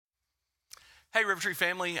Hey, River Tree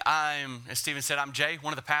family. As Stephen said, I'm Jay,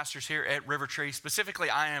 one of the pastors here at River Tree. Specifically,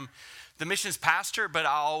 I am the missions pastor, but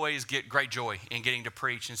I always get great joy in getting to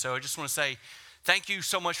preach. And so I just want to say thank you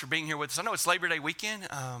so much for being here with us. I know it's Labor Day weekend,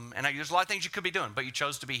 and there's a lot of things you could be doing, but you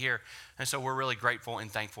chose to be here. And so we're really grateful and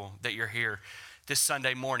thankful that you're here this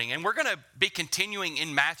Sunday morning. And we're going to be continuing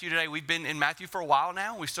in Matthew today. We've been in Matthew for a while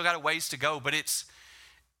now. We've still got a ways to go, but it's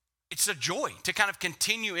a joy to kind of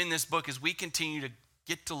continue in this book as we continue to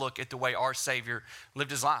get to look at the way our Savior lived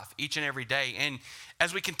his life each and every day. And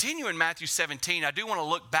as we continue in Matthew 17, I do want to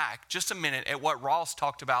look back just a minute at what Ross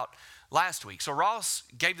talked about last week. So Ross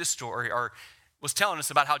gave this story, or was telling us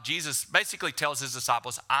about how Jesus basically tells his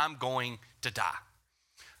disciples, I'm going to die.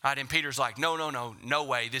 Right? And Peter's like, no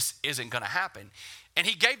way, this isn't going to happen. And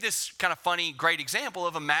he gave this kind of funny, great example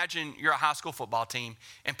of imagine you're a high school football team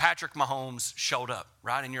and Patrick Mahomes showed up,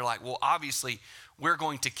 right? And you're like, well, obviously, we're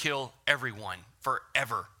going to kill everyone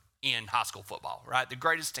forever in high school football, right? The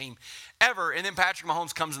greatest team ever. And then Patrick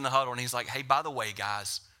Mahomes comes in the huddle and he's like, hey, by the way,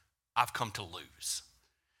 guys, I've come to lose.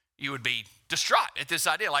 You would be distraught at this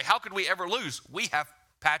idea. Like, how could we ever lose? We have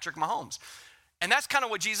Patrick Mahomes. And that's kind of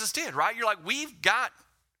what Jesus did, right? You're like, we've got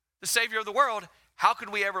the Savior of the world. How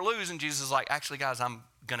could we ever lose? And Jesus is like, actually, guys, I'm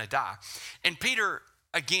going to die. And Peter,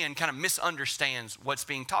 again, kind of misunderstands what's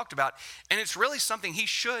being talked about. And it's really something he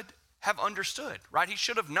should have understood, right? He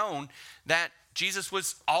should have known that Jesus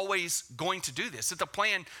was always going to do this. That the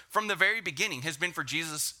plan from the very beginning has been for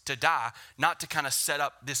Jesus to die, not to kind of set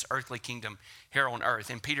up this earthly kingdom here on earth.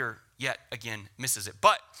 And Peter, yet again, misses it.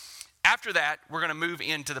 But after that, we're going to move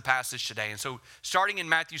into the passage today. And so starting in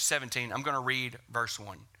Matthew 17, I'm going to read verse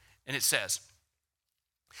 1. And it says,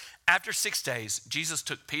 after 6 days, Jesus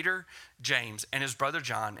took Peter, James, and his brother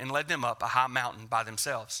John and led them up a high mountain by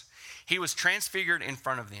themselves. He was transfigured in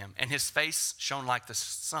front of them, and his face shone like the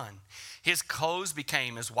sun. His clothes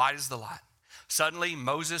became as white as the light. Suddenly,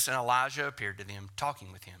 Moses and Elijah appeared to them,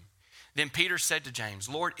 talking with him. Then Peter said to James,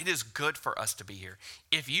 Lord, it is good for us to be here.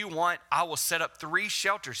 If you want, I will set up 3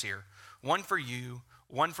 shelters here, one for you,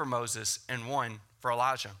 one for Moses, and one for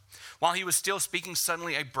Elijah. While he was still speaking,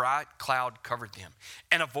 suddenly a bright cloud covered them,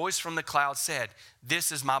 and a voice from the cloud said,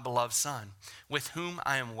 this is my beloved Son, with whom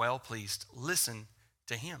I am well pleased. Listen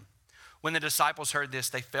to him. When the disciples heard this,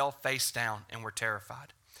 they fell face down and were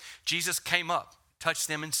terrified. Jesus came up, touched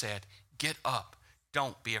them, and said, get up,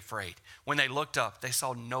 don't be afraid. When they looked up, they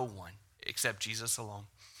saw no one except Jesus alone.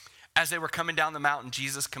 As they were coming down the mountain,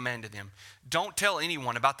 Jesus commanded them, don't tell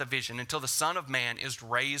anyone about the vision until the Son of Man is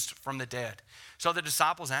raised from the dead. So the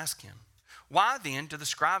disciples asked him, why then do the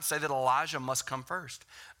scribes say that Elijah must come first?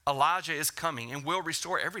 Elijah is coming and will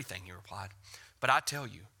restore everything, he replied. But I tell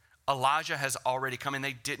you, Elijah has already come and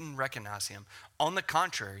they didn't recognize him. On the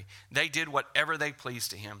contrary, they did whatever they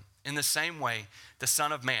pleased to him. In the same way, the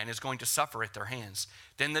Son of Man is going to suffer at their hands.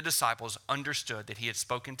 Then the disciples understood that he had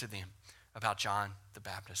spoken to them about John the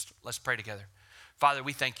Baptist. Let's pray together. Father,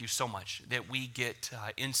 we thank you so much that we get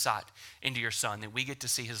insight into your Son, that we get to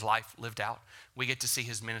see his life lived out. We get to see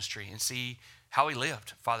his ministry and see how he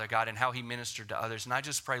lived, Father God, and how he ministered to others. And I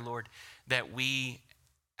just pray, Lord, that we,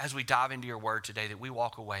 as we dive into your word today, that we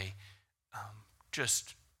walk away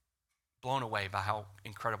just blown away by how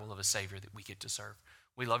incredible of a Savior that we get to serve.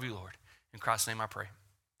 We love you, Lord. In Christ's name I pray.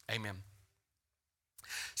 Amen.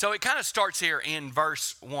 So it kind of starts here in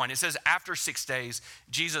verse 1. It says, after 6 days,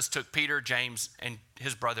 Jesus took Peter, James, and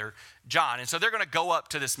his brother John. And so they're going to go up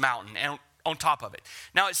to this mountain and on top of it.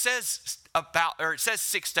 Now it says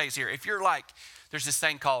 6 days here. If you're like, there's this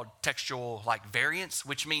thing called textual like variance,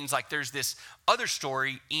 which means like there's this other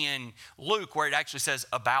story in Luke where it actually says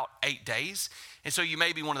about 8 days. And so you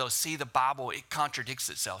may be one of those, see the Bible, it contradicts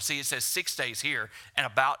itself. See, it says 6 days here and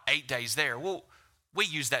about 8 days there. Well, we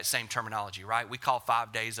use that same terminology, right? We call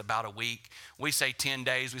 5 days about a week. We say 10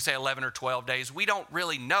 days. We say 11 or 12 days. We don't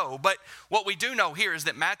really know. But what we do know here is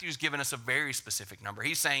that Matthew's given us a very specific number.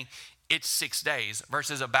 He's saying it's 6 days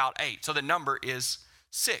versus about 8. So the number is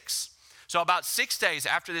 6. So about 6 days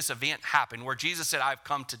after this event happened where Jesus said, I've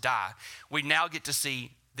come to die, we now get to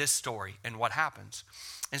see this story and what happens.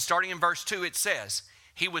 And starting in verse 2, it says,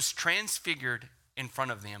 he was transfigured in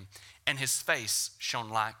front of them and his face shone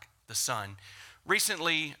like the sun.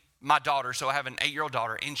 Recently, my daughter, so I have an 8-year-old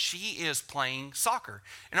daughter, and she is playing soccer.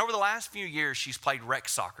 And over the last few years, she's played rec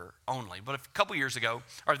soccer only. But a couple years ago,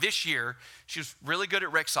 or this year, she was really good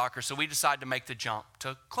at rec soccer, so we decided to make the jump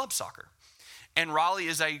to club soccer. And Raleigh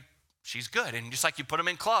she's good. And just like you put them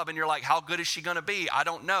in club, and you're like, how good is she going to be? I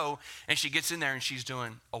don't know. And she gets in there, and she's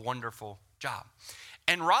doing a wonderful job.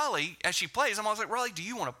 And Raleigh, as she plays, I'm always like, Raleigh,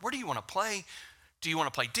 where do you want to play? do you want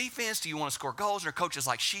to play defense? Do you want to score goals? And her coach is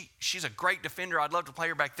like, she's a great defender. I'd love to play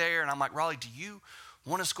her back there. And I'm like, Raleigh, do you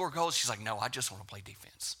want to score goals? She's like, no, I just want to play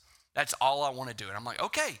defense. That's all I want to do. And I'm like,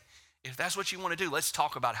 okay, if that's what you want to do, let's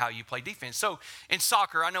talk about how you play defense. So in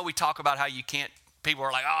soccer, I know we talk about how you can't, people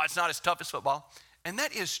are like, oh, it's not as tough as football. And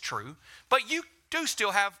that is true. But you do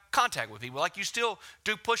still have contact with people. Like you still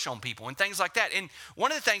do push on people and things like that. And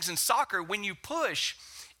one of the things in soccer, when you push,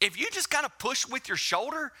 if you just kind of push with your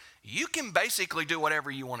shoulder, you can basically do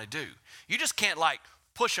whatever you want to do. You just can't like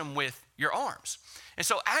push them with your arms. And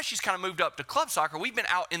so as she's kind of moved up to club soccer, we've been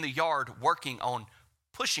out in the yard working on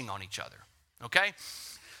pushing on each other, okay?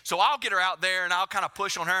 So I'll get her out there and I'll kind of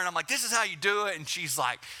push on her and I'm like, this is how you do it. And she's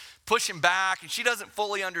like pushing back and she doesn't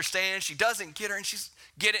fully understand. She doesn't get it.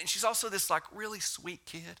 And she's also this like really sweet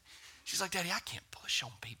kid. She's like, Daddy, I can't push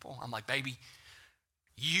on people. I'm like, baby,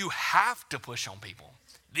 you have to push on people.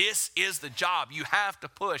 This is the job. You have to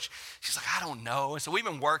push. She's like, I don't know. And so we've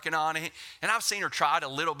been working on it. And I've seen her try it a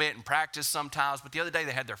little bit in practice sometimes. But the other day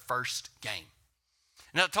they had their first game.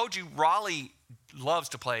 And I told you, Raleigh loves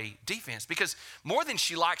to play defense because more than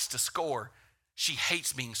she likes to score, she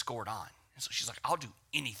hates being scored on. And so she's like, I'll do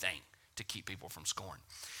anything to keep people from scoring.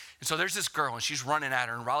 And so there's this girl and she's running at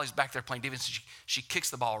her and Raleigh's back there playing defense. And she kicks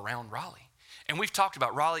the ball around Raleigh. And we've talked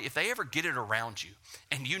about Raleigh, if they ever get it around you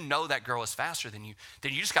and you know that girl is faster than you,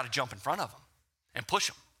 then you just got to jump in front of them and push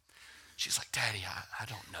them. She's like, Daddy, I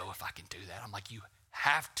don't know if I can do that. I'm like, you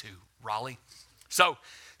have to, Raleigh. So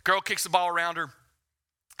girl kicks the ball around her.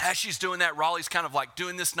 As she's doing that, Raleigh's kind of like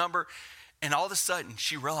doing this number. And all of a sudden,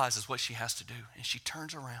 she realizes what she has to do. And she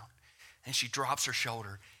turns around and she drops her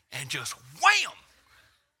shoulder and just wham,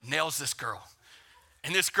 nails this girl.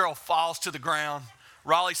 And this girl falls to the ground.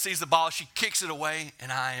 Raleigh sees the ball, she kicks it away,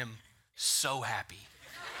 and I am so happy.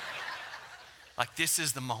 Like this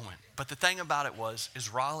is the moment. But the thing about it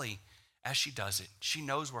is Raleigh, as she does it, she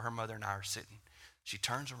knows where her mother and I are sitting. She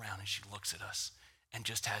turns around and she looks at us and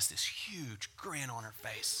just has this huge grin on her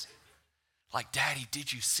face. Like, Daddy,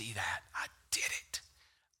 did you see that? I did it.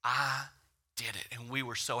 I did it. And we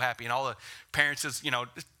were so happy. And all the parents, it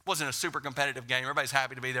wasn't a super competitive game. Everybody's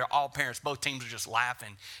happy to be there. All parents, both teams were just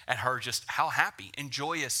laughing at her, just how happy and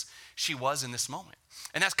joyous she was in this moment.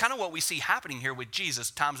 And that's kind of what we see happening here with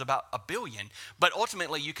Jesus times about 1 billion. But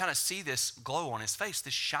ultimately, you kind of see this glow on his face,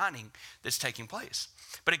 this shining that's taking place.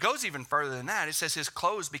 But it goes even further than that. It says his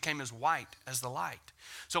clothes became as white as the light.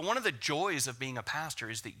 So one of the joys of being a pastor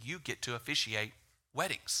is that you get to officiate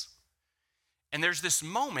weddings. And there's this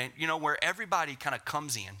moment, where everybody kind of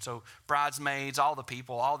comes in. So bridesmaids, all the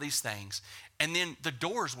people, all these things. And then the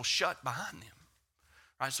doors will shut behind them.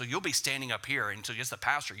 Right? So you'll be standing up here. And so as the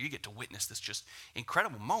pastor, you get to witness this just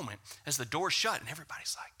incredible moment as the doors shut. And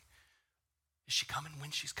everybody's like, is she coming?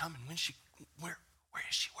 When she's coming? Where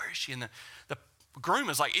is she? Where is she? And the groom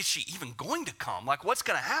is like, is she even going to come? Like, what's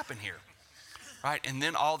going to happen here? Right? And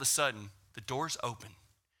then all of a sudden, the doors open.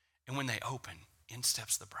 And when they open, in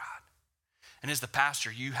steps the bride. And as the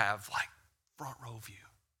pastor, you have like front row view.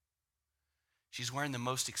 She's wearing the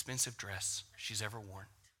most expensive dress she's ever worn.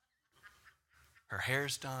 Her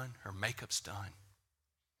hair's done, her makeup's done.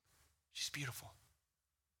 She's beautiful.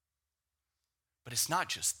 But it's not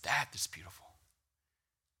just that that's beautiful.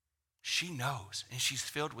 She knows, and she's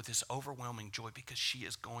filled with this overwhelming joy because she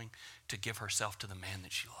is going to give herself to the man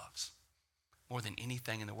that she loves more than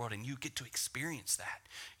anything in the world. And you get to experience that.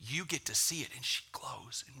 You get to see it, and she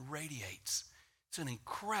glows and radiates. It's an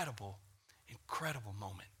incredible, incredible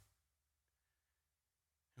moment.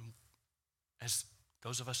 And as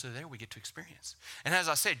those of us that are there, we get to experience. And as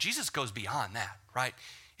I said, Jesus goes beyond that, right?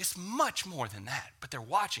 It's much more than that, but they're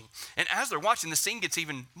watching. And as they're watching, the scene gets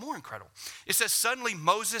even more incredible. It says, suddenly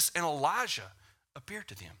Moses and Elijah appeared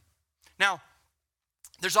to them. Now,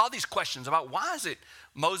 there's all these questions about why is it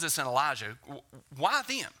Moses and Elijah? Why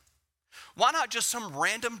them? Why not just some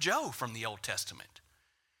random Joe from the Old Testament?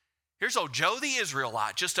 Here's old Joe the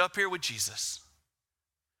Israelite just up here with Jesus.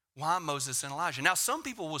 Why Moses and Elijah? Now, some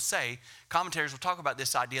people will say, commentators will talk about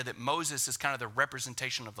this idea that Moses is kind of the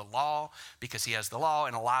representation of the law because he has the law,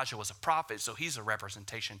 and Elijah was a prophet, so he's a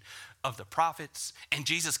representation of the prophets. And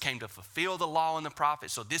Jesus came to fulfill the law and the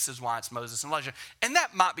prophets, so this is why it's Moses and Elijah. And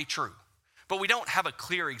that might be true, but we don't have a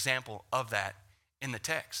clear example of that in the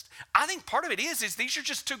text. I think part of it is these are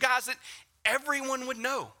just two guys that everyone would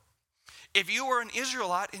know. If you were an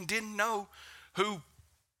Israelite and didn't know who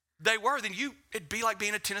they were, then it'd be like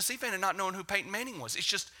being a Tennessee fan and not knowing who Peyton Manning was. It's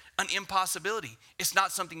just an impossibility. It's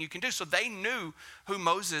not something you can do. So they knew who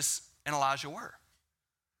Moses and Elijah were.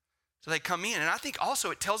 So they come in. And I think also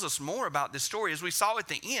it tells us more about this story. As we saw at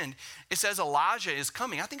the end, it says Elijah is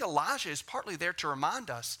coming. I think Elijah is partly there to remind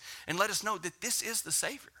us and let us know that this is the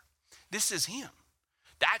Savior. This is him.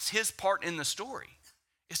 That's his part in the story,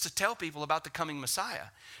 is to tell people about the coming Messiah.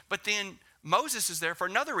 But then Moses is there for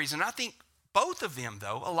another reason. I think both of them,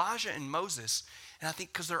 though, Elijah and Moses, and I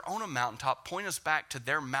think because they're on a mountaintop, point us back to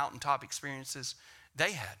their mountaintop experiences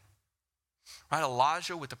they had. Right,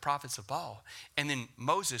 Elijah with the prophets of Baal, and then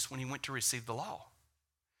Moses when he went to receive the law.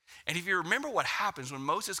 And if you remember what happens when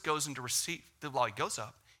Moses goes in to receive the law, he goes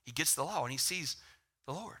up, he gets the law, and he sees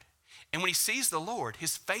the Lord. And when he sees the Lord,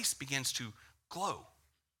 his face begins to glow,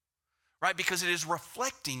 right? Because it is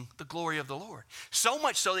reflecting the glory of the Lord. So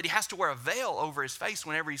much so that he has to wear a veil over his face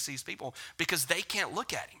whenever he sees people because they can't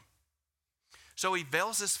look at him. So he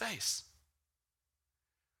veils his face.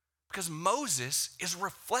 Because Moses is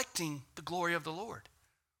reflecting the glory of the Lord.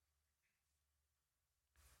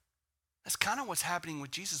 That's kind of what's happening with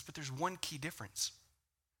Jesus, but there's one key difference.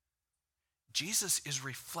 Jesus is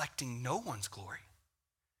reflecting no one's glory.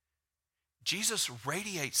 Jesus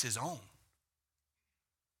radiates his own.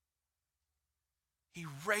 He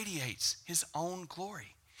radiates his own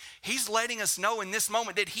glory. He's letting us know in this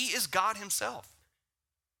moment that he is God himself.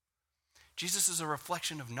 Jesus is a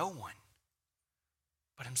reflection of no one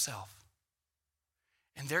but himself.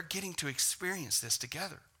 And they're getting to experience this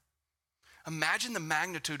together. Imagine the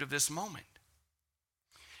magnitude of this moment.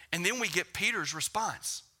 And then we get Peter's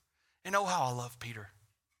response. And oh, how I love Peter.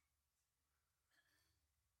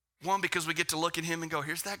 One, because we get to look at him and go,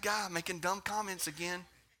 here's that guy making dumb comments again.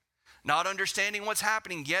 Not understanding what's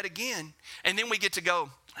happening yet again. And then we get to go,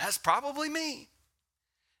 that's probably me.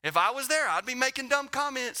 If I was there, I'd be making dumb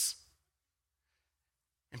comments.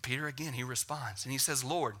 And Peter, again, he responds and he says,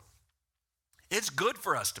 Lord, it's good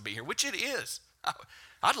for us to be here, which it is.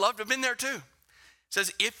 I'd love to have been there too. It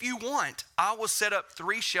says, if you want, I will set up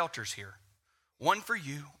 3 shelters here. One for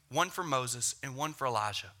you, one for Moses, and one for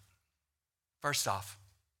Elijah. First off,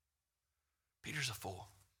 Peter's a fool.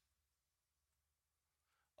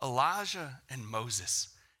 Elijah and Moses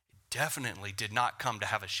definitely did not come to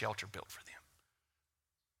have a shelter built for them.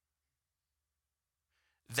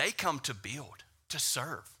 They come to build, to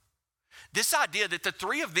serve. This idea that the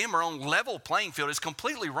 3 of them are on level playing field is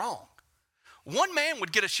completely wrong. One man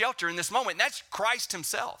would get a shelter in this moment, and that's Christ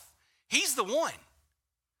himself. He's the one.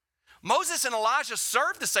 Moses and Elijah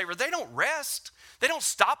serve the Savior. They don't rest. They don't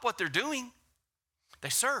stop what they're doing. They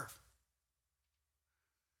serve.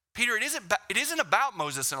 Peter, it isn't about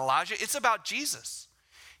Moses and Elijah. It's about Jesus.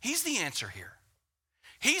 He's the answer here.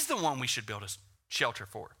 He's the one we should build a shelter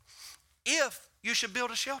for. If you should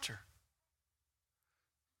build a shelter.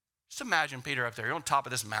 Just imagine Peter up there. You're on top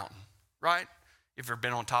of this mountain, right? If you've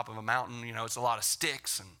been on top of a mountain, you know, it's a lot of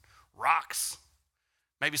sticks and rocks,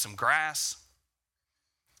 maybe some grass.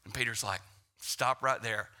 And Peter's like, stop right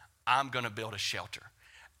there. I'm going to build a shelter.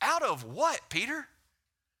 Out of what, Peter?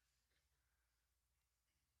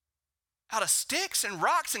 Out of sticks and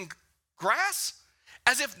rocks and grass?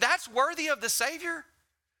 As if that's worthy of the Savior?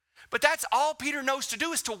 But that's all Peter knows to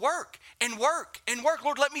do is to work and work and work.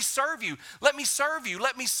 Lord, let me serve you. Let me serve you.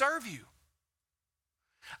 Let me serve you.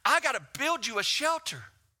 I got to build you a shelter.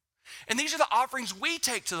 And these are the offerings we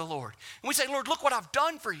take to the Lord. And we say, Lord, look what I've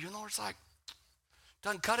done for you. And the Lord's like,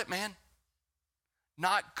 doesn't cut it, man.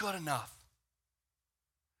 Not good enough.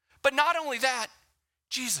 But not only that,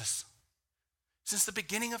 Jesus, since the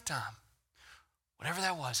beginning of time, whatever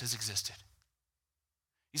that was, has existed.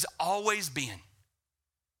 He's always been.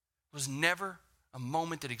 There was never a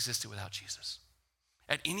moment that existed without Jesus.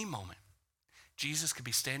 At any moment, Jesus could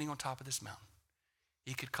be standing on top of this mountain.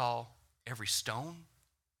 He could call every stone,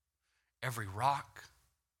 every rock,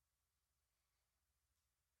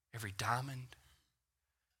 every diamond,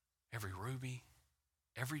 every ruby,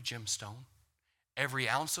 every gemstone, every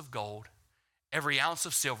ounce of gold, every ounce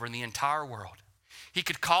of silver in the entire world. He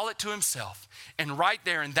could call it to himself, and right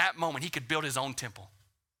there in that moment, he could build his own temple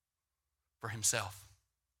for himself.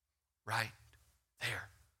 Right there.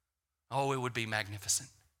 Oh, it would be magnificent.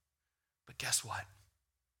 But guess what?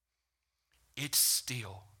 It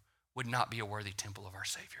still would not be a worthy temple of our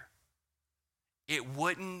Savior. It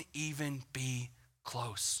wouldn't even be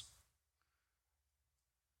close.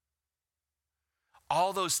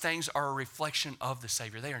 All those things are a reflection of the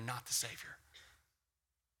Savior. They are not the Savior.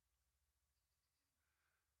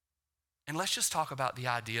 And let's just talk about the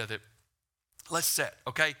idea that, let's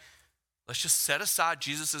just set aside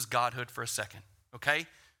Jesus' godhood for a second, okay?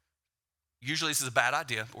 Usually this is a bad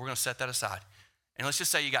idea, but we're going to set that aside. And let's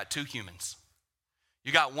just say you got 2 humans.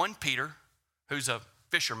 You got one Peter, who's a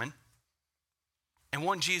fisherman, and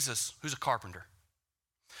one Jesus, who's a carpenter.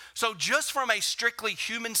 So just from a strictly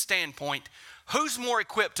human standpoint, who's more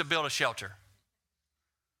equipped to build a shelter?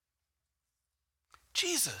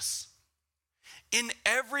 Jesus. In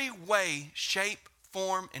every way, shape,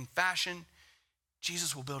 form, and fashion,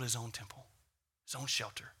 Jesus will build his own temple, his own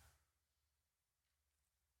shelter.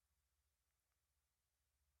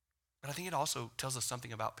 But I think it also tells us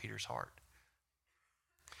something about Peter's heart.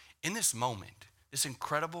 In this moment, this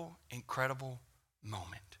incredible, incredible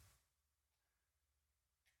moment,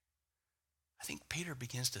 I think Peter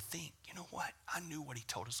begins to think, you know what? I knew what he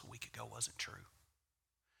told us a week ago wasn't true.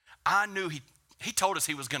 I knew he told us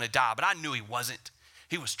he was going to die, but I knew he wasn't.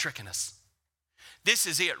 He was tricking us. This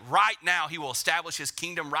is it. Right now, he will establish his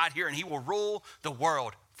kingdom right here, and he will rule the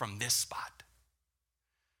world from this spot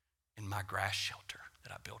in my grass shelter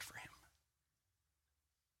that I built for him.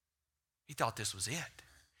 He thought this was it.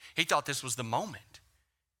 He thought this was the moment.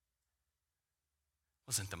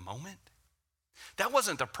 Wasn't the moment? That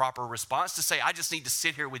wasn't the proper response to say, I just need to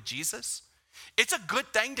sit here with Jesus. It's a good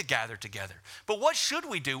thing to gather together. But what should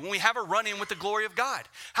we do when we have a run-in with the glory of God?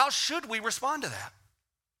 How should we respond to that?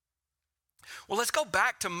 Well, let's go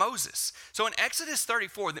back to Moses. So in Exodus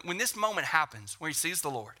 34, when this moment happens, where he sees the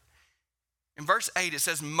Lord, in verse 8, it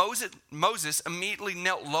says, Moses immediately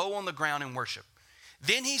knelt low on the ground in worship.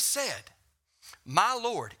 Then he said, my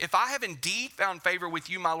Lord, if I have indeed found favor with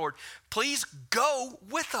you, my Lord, please go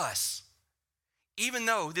with us. Even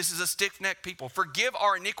though this is a stiff-necked people, forgive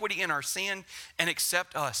our iniquity and our sin and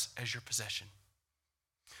accept us as your possession.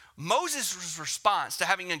 Moses' response to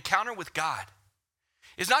having an encounter with God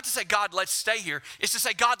is not to say, God, let's stay here. It's to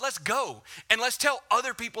say, God, let's go and let's tell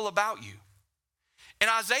other people about you. In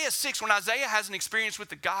Isaiah 6, when Isaiah has an experience with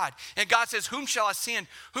the God and God says, whom shall I send?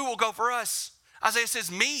 Who will go for us? Isaiah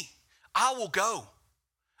says, me. I will go.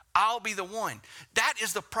 I'll be the one. That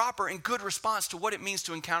is the proper and good response to what it means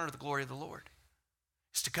to encounter the glory of the Lord.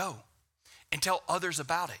 Is to go and tell others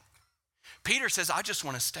about it. Peter says, I just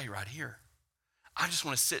want to stay right here. I just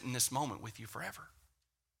want to sit in this moment with you forever.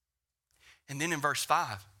 And then in verse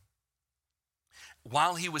 5,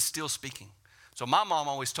 while he was still speaking. So my mom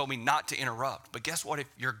always told me not to interrupt. But guess what? If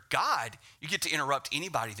you're God, you get to interrupt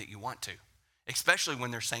anybody that you want to, especially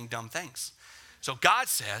when they're saying dumb things. So God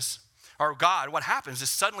says, or God, what happens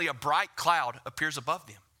is suddenly a bright cloud appears above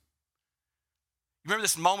them. You remember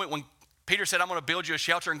this moment when Peter said, I'm going to build you a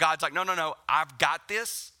shelter, and God's like, no, I've got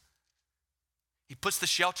this. He puts the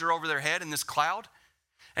shelter over their head in this cloud.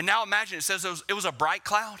 And now imagine, it says it was a bright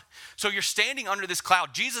cloud. So you're standing under this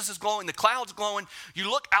cloud. Jesus is glowing, the cloud's glowing. You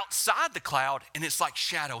look outside the cloud, and it's like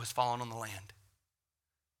shadow has fallen on the land.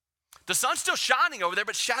 The sun's still shining over there,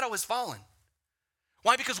 but shadow has fallen.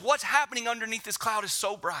 Why? Because what's happening underneath this cloud is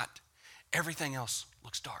so bright. Everything else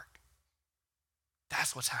looks dark.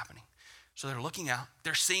 That's what's happening. So they're looking out.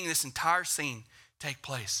 They're seeing this entire scene take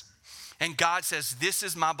place. And God says, this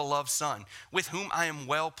is my beloved son, with whom I am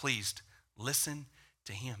well pleased. Listen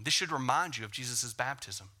to him. This should remind you of Jesus'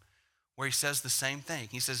 baptism, where he says the same thing.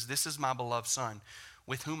 He says, this is my beloved son,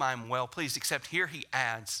 with whom I am well pleased. Except here he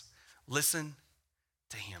adds, listen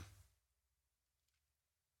to him.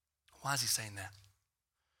 Why is he saying that?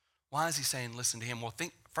 Why is he saying listen to him? Well,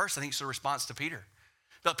 first, I think it's a response to Peter.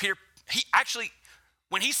 But Peter, he actually,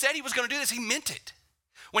 when he said he was going to do this, he meant it.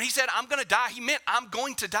 When he said, I'm going to die, he meant I'm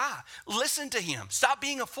going to die. Listen to him. Stop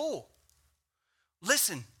being a fool.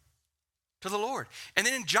 Listen to the Lord. And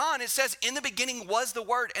then in John, it says, in the beginning was the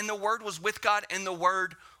Word, and the Word was with God, and the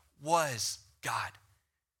Word was God.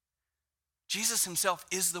 Jesus himself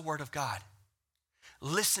is the Word of God.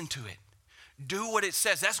 Listen to it. Do what it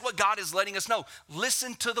says. That's what God is letting us know.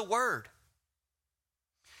 Listen to the word.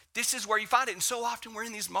 This is where you find it. And so often we're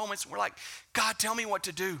in these moments and we're like, God, tell me what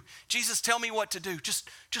to do. Jesus, tell me what to do.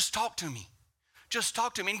 Just talk to me. Just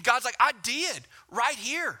talk to me. And God's like, I did right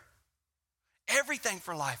here. Everything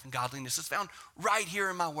for life and godliness is found right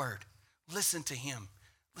here in my word. Listen to him.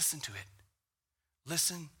 Listen to it.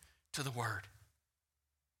 Listen to the word.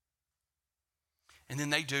 And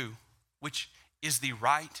then they do, which is the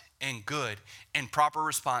right and good and proper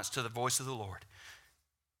response to the voice of the Lord.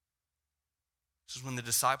 This is when the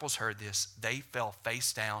disciples heard this, they fell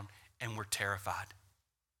face down and were terrified.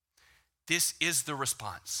 This is the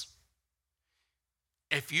response.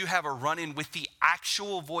 If you have a run-in with the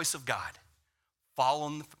actual voice of God, fall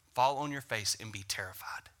on your face and be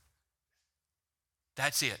terrified.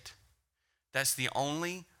 That's it. That's the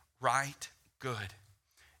only right, good,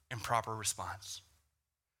 and proper response.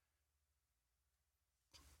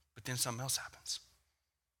 But then something else happens.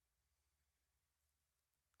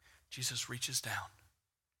 Jesus reaches down.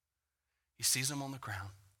 He sees them on the ground,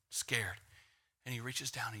 scared, and he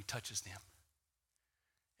reaches down and he touches them.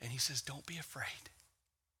 And he says, don't be afraid.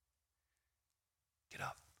 Get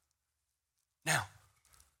up. Now,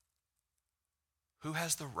 who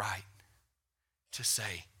has the right to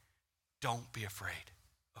say, don't be afraid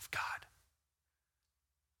of God?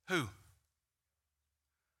 Who?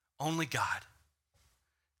 Only God.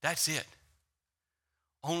 That's it.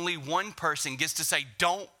 Only one person gets to say,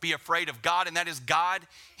 don't be afraid of God, and that is God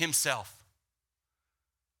himself.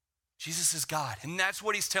 Jesus is God, and that's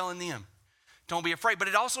what he's telling them. Don't be afraid. But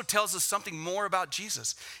it also tells us something more about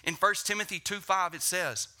Jesus. In 1 Timothy 2:5, it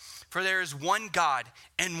says, for there is one God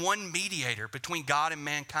and one mediator between God and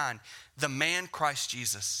mankind, the man Christ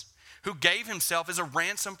Jesus, who gave himself as a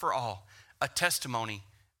ransom for all, a testimony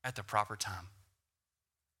at the proper time.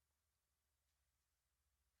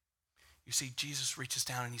 You see, Jesus reaches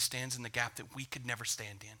down and he stands in the gap that we could never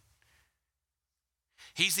stand in.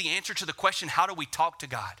 He's the answer to the question, how do we talk to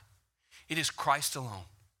God? It is Christ alone.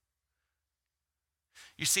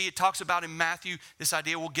 You see, it talks about in Matthew, this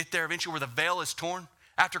idea, we'll get there eventually, where the veil is torn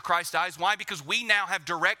after Christ dies. Why? Because we now have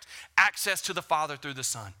direct access to the Father through the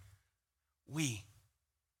Son. We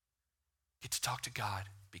get to talk to God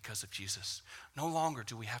because of Jesus. No longer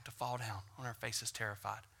do we have to fall down on our faces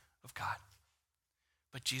terrified of God.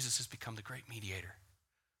 But Jesus has become the great mediator.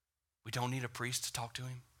 We don't need a priest to talk to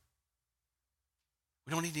him.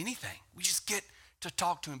 We don't need anything. We just get to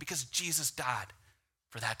talk to him because Jesus died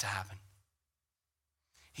for that to happen.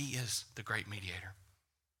 He is the great mediator.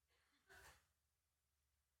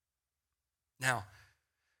 Now,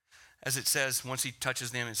 as it says, once he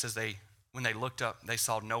touches them, it says when they looked up, they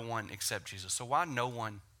saw no one except Jesus. So why no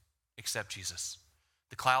one except Jesus?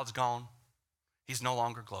 The cloud's gone. He's no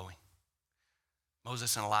longer glowing.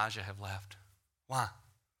 Moses and Elijah have left. Why?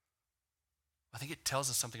 I think it tells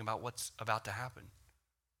us something about what's about to happen.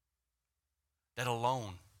 That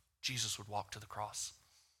alone, Jesus would walk to the cross.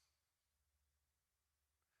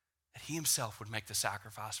 That he himself would make the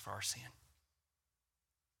sacrifice for our sin.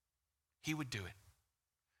 He would do it.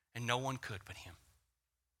 And no one could but him.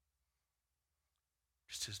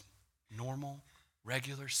 Just his normal,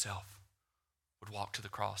 regular self would walk to the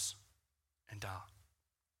cross and die.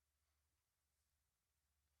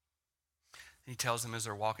 And he tells them as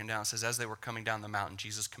they're walking down, it says, as they were coming down the mountain,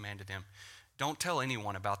 Jesus commanded them, don't tell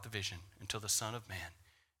anyone about the vision until the Son of Man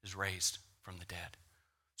is raised from the dead.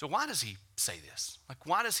 So why does he say this? Like,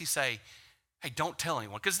 why does he say, hey, don't tell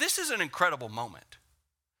anyone? Because this is an incredible moment.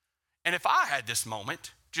 And if I had this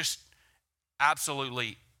moment, just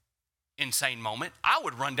absolutely insane moment, I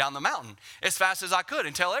would run down the mountain as fast as I could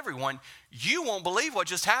and tell everyone, you won't believe what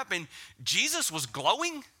just happened. Jesus was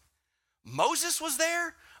glowing. Moses was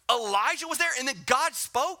there. Elijah was there. And then God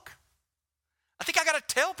spoke. I think I got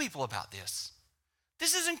to tell people about this.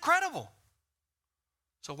 This is incredible.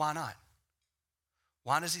 So why not?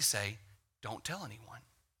 Why does he say, don't tell anyone?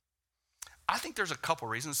 I think there's a couple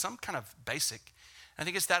reasons, some kind of basic. I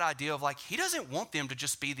think it's that idea of like, he doesn't want them to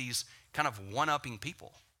just be these kind of one-upping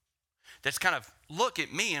people. That's kind of, look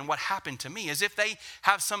at me and what happened to me, as if they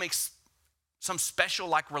have some special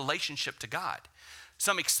like relationship to God,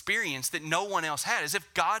 some experience that no one else had, as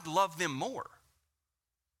if God loved them more.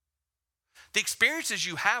 The experiences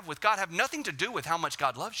you have with God have nothing to do with how much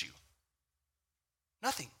God loves you.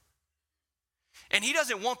 Nothing. And he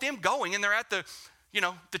doesn't want them going and they're at the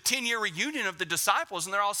 10-year reunion of the disciples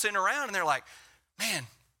and they're all sitting around and they're like, man,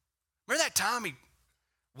 remember that time he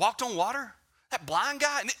walked on water? That blind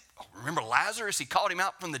guy? And remember Lazarus? He called him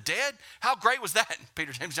out from the dead? How great was that? And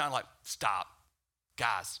Peter, James, John are like, stop.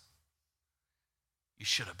 Guys, you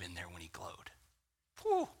should have been there when he glowed.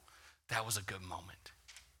 Whew, that was a good moment.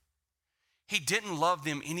 He didn't love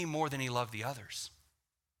them any more than he loved the others.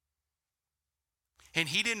 And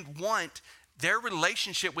he didn't want their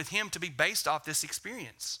relationship with him to be based off this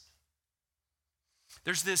experience.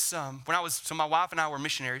 There's this, my wife and I were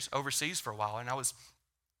missionaries overseas for a while, and I was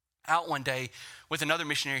out one day with another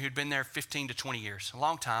missionary who'd been there 15 to 20 years, a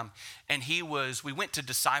long time, and we went to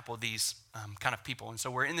disciple these kind of people, and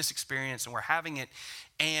so we're in this experience, and we're having it,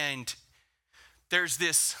 and there's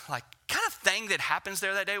this like kind of thing that happens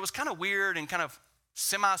there that day. It was kind of weird and kind of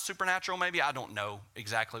semi-supernatural maybe. I don't know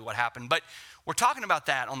exactly what happened, but we're talking about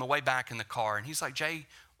that on the way back in the car, and he's like, Jay,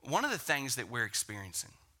 one of the things that we're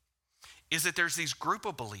experiencing is that there's these group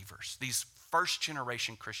of believers, these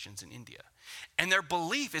first-generation Christians in India, and their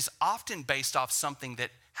belief is often based off something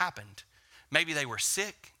that happened. Maybe they were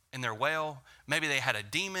sick and they're well. Maybe they had a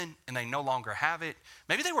demon and they no longer have it.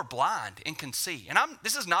 Maybe they were blind and can see. And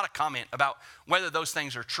this is not a comment about whether those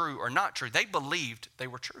things are true or not true. They believed they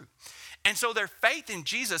were true. And so their faith in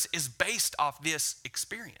Jesus is based off this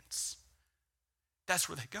experience. That's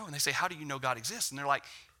where they go. And they say, how do you know God exists? And they're like,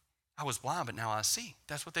 I was blind, but now I see.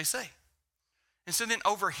 That's what they say. And so then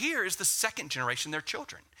over here is the second generation, their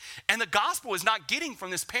children. And the gospel is not getting from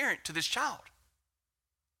this parent to this child.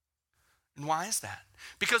 And why is that?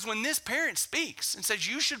 Because when this parent speaks and says,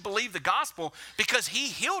 you should believe the gospel because he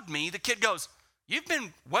healed me, the kid goes, you've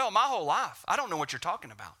been well my whole life. I don't know what you're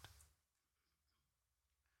talking about.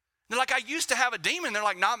 They're like, I used to have a demon. They're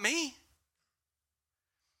like, not me.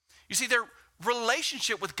 You see, their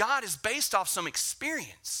relationship with God is based off some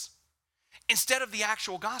experience instead of the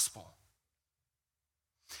actual gospel.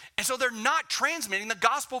 And so they're not transmitting the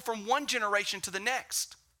gospel from one generation to the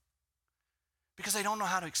next because they don't know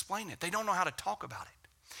how to explain it. They don't know how to talk about it.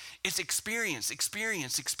 It's experience,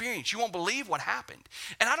 experience, experience. You won't believe what happened.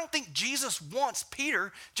 And I don't think Jesus wants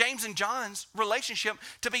Peter, James, and John's relationship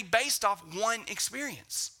to be based off one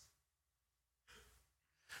experience.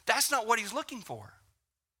 That's not what he's looking for.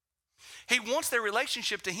 He wants their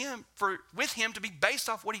relationship with him to be based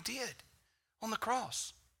off what he did on the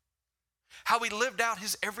cross. How he lived out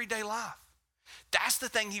his everyday life. That's the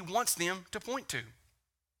thing he wants them to point to.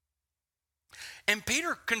 And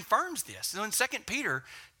Peter confirms this. So in 2 Peter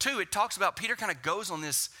 2, it talks about Peter kind of goes on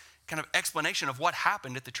this kind of explanation of what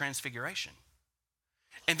happened at the Transfiguration.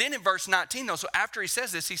 And then in verse 19, though, so after he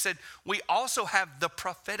says this, he said, we also have the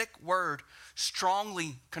prophetic word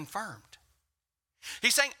strongly confirmed.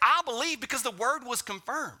 He's saying, I believe because the word was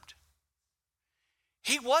confirmed.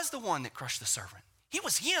 He was the one that crushed the serpent. He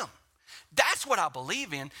was him. That's what I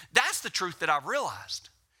believe in. That's the truth that I've realized.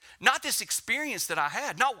 Not this experience that I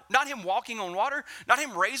had. Not him walking on water. Not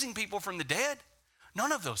him raising people from the dead.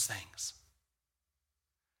 None of those things.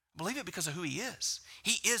 I believe it because of who he is.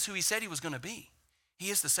 He is who he said he was going to be. He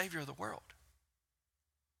is the Savior of the world.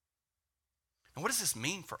 And what does this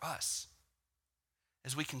mean for us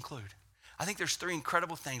as we conclude? I think there's three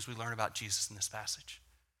incredible things we learn about Jesus in this passage.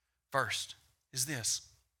 First is this.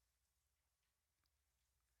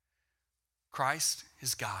 Christ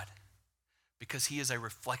is God because he is a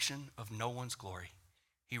reflection of no one's glory.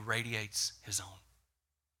 He radiates his own.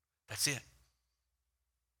 That's it.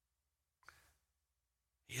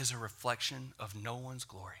 He is a reflection of no one's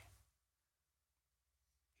glory.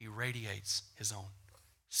 He radiates his own.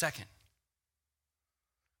 Second,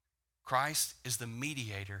 Christ is the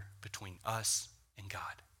mediator between us and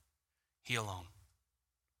God. He alone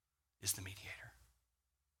is the mediator.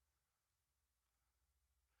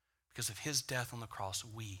 Because of his death on the cross,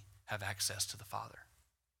 we have access to the Father.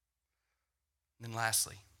 And then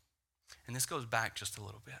lastly, and this goes back just a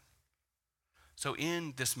little bit. So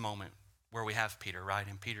in this moment where we have Peter, right?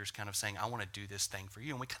 And Peter's kind of saying, I want to do this thing for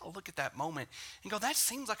you. And we kind of look at that moment and go, that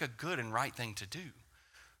seems like a good and right thing to do.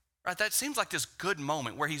 Right? That seems like this good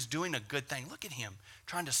moment where he's doing a good thing. Look at him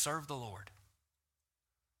trying to serve the Lord.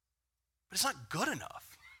 But it's not good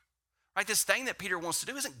enough. Right? This thing that Peter wants to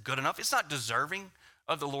do isn't good enough. It's not deserving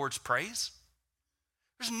of the Lord's praise.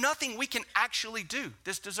 There's nothing we can actually do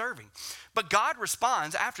that's deserving. But God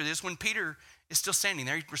responds after this when Peter is still standing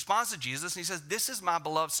there. He responds to Jesus and he says, this is my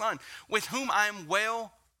beloved Son with whom I am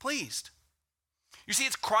well pleased. You see,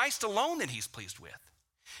 it's Christ alone that he's pleased with.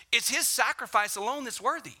 It's his sacrifice alone that's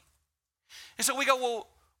worthy. And so we go, well,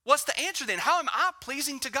 what's the answer then? How am I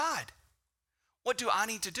pleasing to God? What do I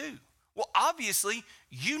need to do? Well, obviously,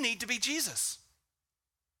 you need to be Jesus.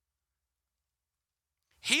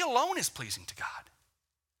 He alone is pleasing to God.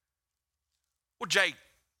 Well, Jay,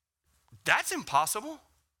 that's impossible,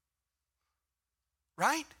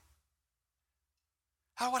 right?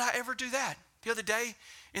 How would I ever do that? The other day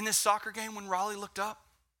in this soccer game when Raleigh looked up,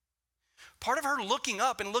 part of her looking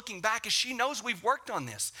up and looking back is she knows we've worked on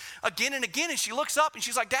this again and again, and she looks up and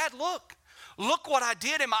she's like, Dad, look what I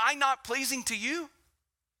did. Am I not pleasing to you?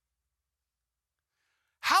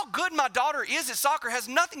 How good my daughter is at soccer has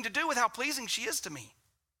nothing to do with how pleasing she is to me.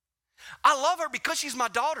 I love her because she's my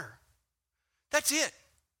daughter. That's it.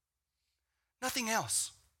 Nothing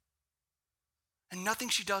else. And nothing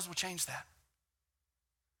she does will change that.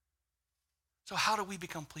 So how do we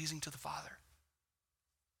become pleasing to the Father?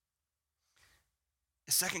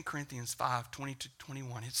 In 2 Corinthians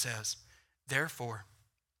 5:20-21, it says, therefore,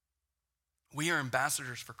 we are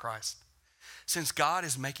ambassadors for Christ. Since God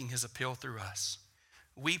is making his appeal through us,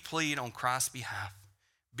 we plead on Christ's behalf,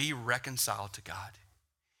 be reconciled to God.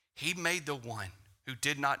 He made the one who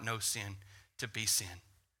did not know sin to be sin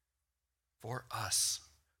for us,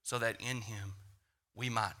 so that in him we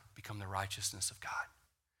might become the righteousness of God.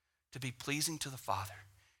 To be pleasing to the Father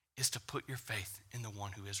is to put your faith in the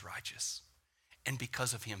one who is righteous, and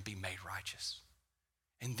because of him be made righteous.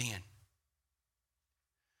 And then,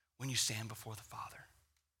 when you stand before the Father,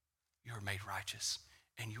 you are made righteous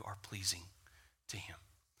and you are pleasing to him.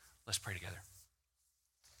 Let's pray together.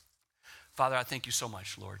 Father, I thank you so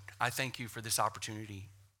much, Lord. I thank you for this opportunity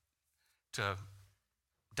to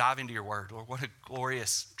dive into your word. Lord, what a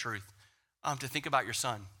glorious truth. To think about your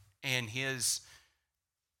son and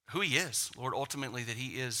who he is, Lord, ultimately that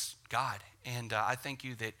he is God. And I thank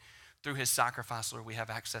you that through his sacrifice, Lord, we have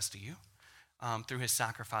access to you. Through his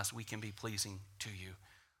sacrifice, we can be pleasing to you.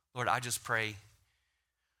 Lord, I just pray,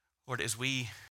 Lord, as we